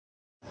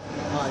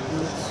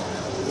youth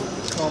will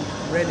become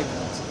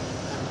relevant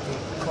and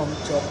become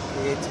job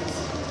creators.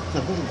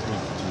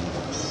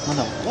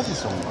 Madam, what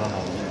is on ground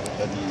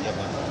that the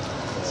Yaba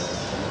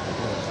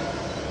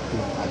to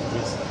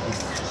address this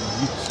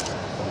youth?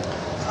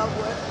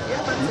 Well,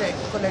 YabaTech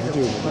College of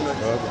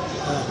Technology,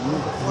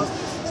 the first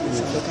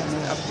institution to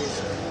establish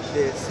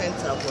the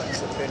Center for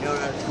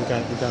Entrepreneurial. You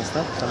can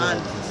start.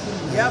 And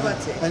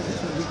YabaTech,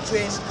 we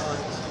train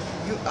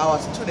our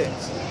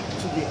students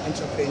to be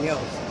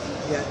entrepreneurs.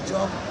 They are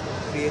job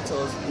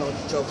creators, not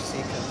job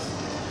seekers.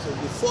 So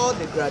before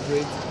they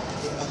graduate,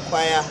 they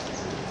acquire,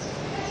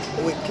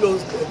 we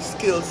close the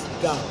skills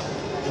gap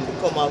and they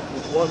come out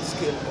with one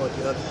skill or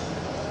the other.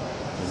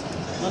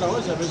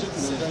 What's your message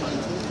to Nigerian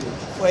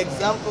youth? For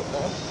example,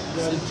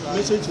 The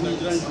message to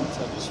Nigerian youth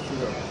at this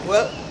period.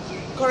 well,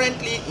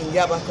 currently in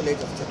Yaba College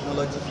of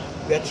Technology,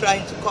 we are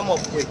trying to come up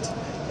with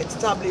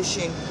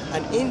establishing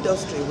an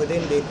industry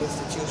within the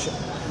institution.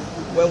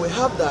 When we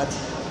have that,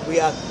 we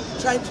are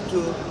trying to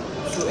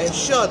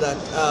ensure that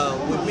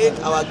we make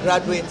our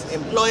graduates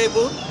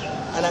employable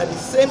and at the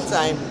same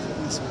time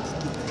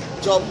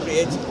job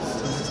creative,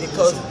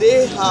 because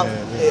they have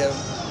the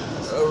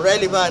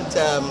relevant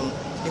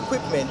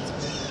equipment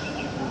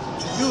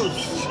to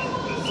use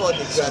before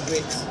they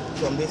graduate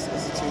from this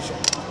institution.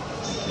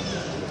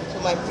 So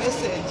my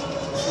message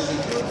to the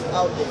youth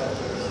out there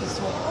is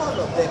for all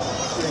of them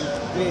to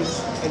embrace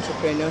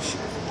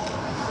entrepreneurship.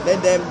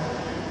 Let them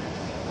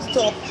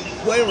stop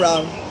going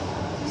around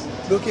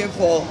looking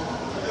for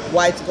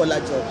white-collar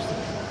jobs.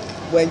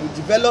 When you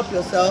develop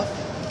yourself,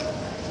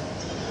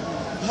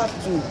 you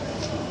have to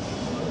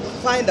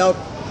find out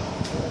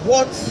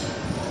what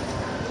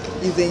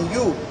is in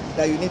you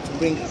that you need to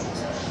bring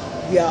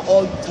out. We are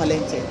all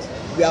talented.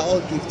 We are all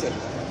gifted.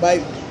 By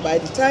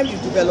the time you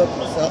develop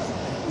yourself,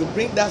 you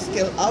bring that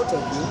skill out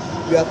of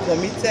you, you are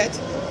committed,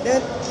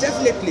 then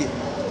definitely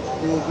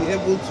you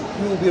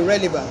will be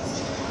relevant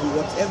in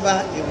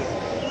whatever area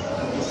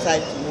you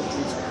decide to move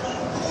into.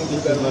 Thank you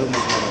very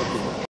much.